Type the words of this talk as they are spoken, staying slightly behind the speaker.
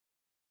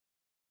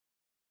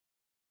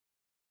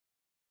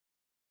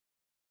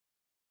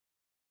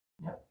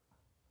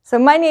So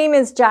my name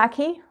is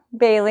Jackie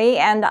Bailey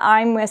and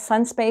I'm with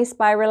Sunspace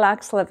by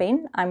Relax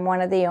Living. I'm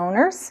one of the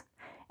owners.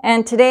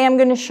 And today I'm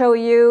going to show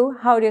you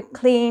how to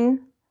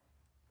clean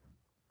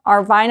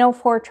our vinyl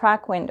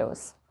 4-track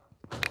windows.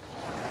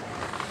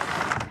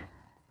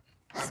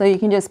 So you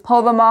can just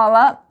pull them all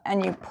up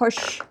and you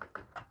push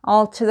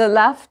all to the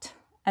left,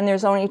 and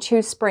there's only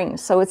 2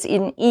 springs, so it's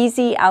an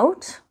easy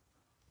out.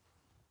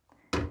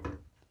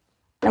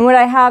 And what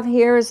I have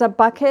here is a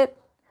bucket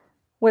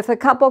with a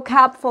couple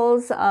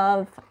capfuls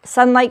of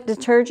sunlight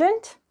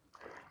detergent,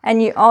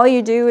 and all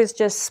you do is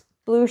just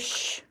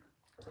sploosh,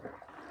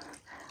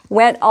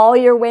 wet all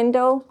your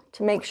window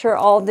to make sure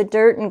all the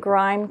dirt and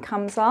grime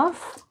comes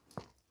off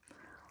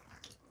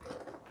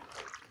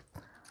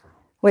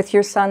with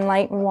your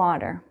sunlight and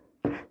water.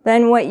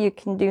 Then what you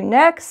can do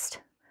next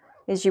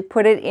is you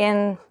put it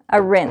in a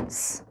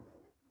rinse.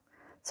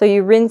 So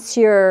you rinse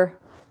your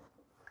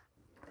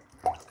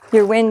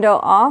window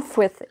off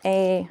with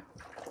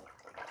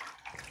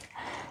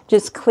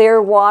just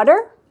clear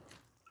water,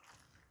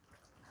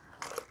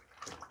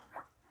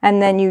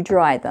 and then you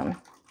dry them.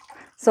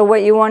 So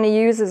what you want to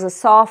use is a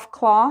soft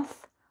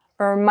cloth,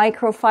 or a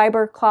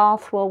microfiber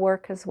cloth will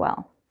work as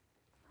well.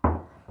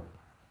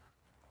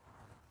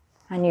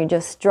 And you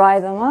just dry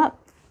them up.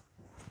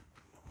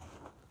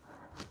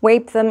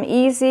 Wipe them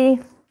easy.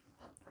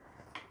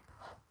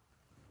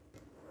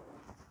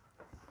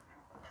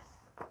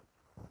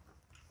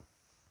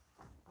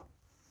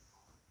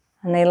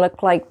 And they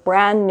look like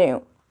brand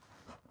new.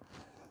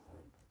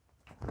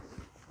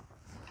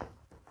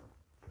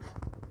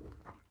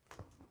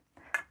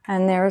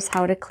 And there's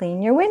how to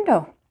clean your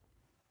window.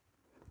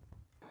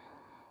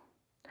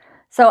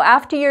 So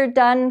after you're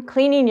done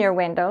cleaning your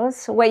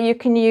windows, what you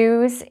can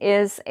use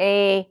is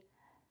a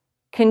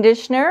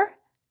conditioner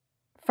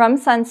from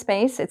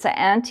Sunspace. It's an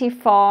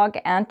anti-fog,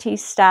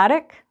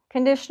 anti-static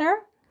conditioner.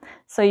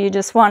 So you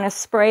just want to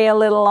spray a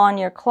little on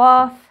your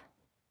cloth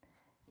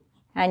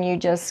and you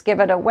just give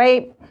it a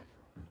wipe.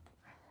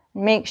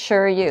 Make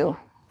sure you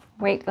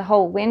wipe the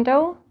whole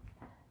window.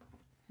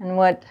 And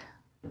what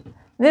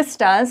this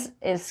does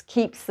is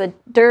keeps the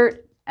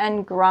dirt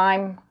and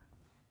grime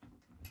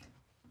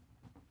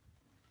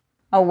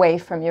away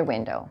from your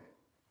window.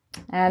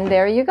 And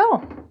there you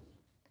go.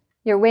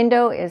 Your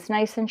window is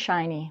nice and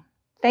shiny.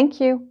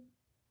 Thank you.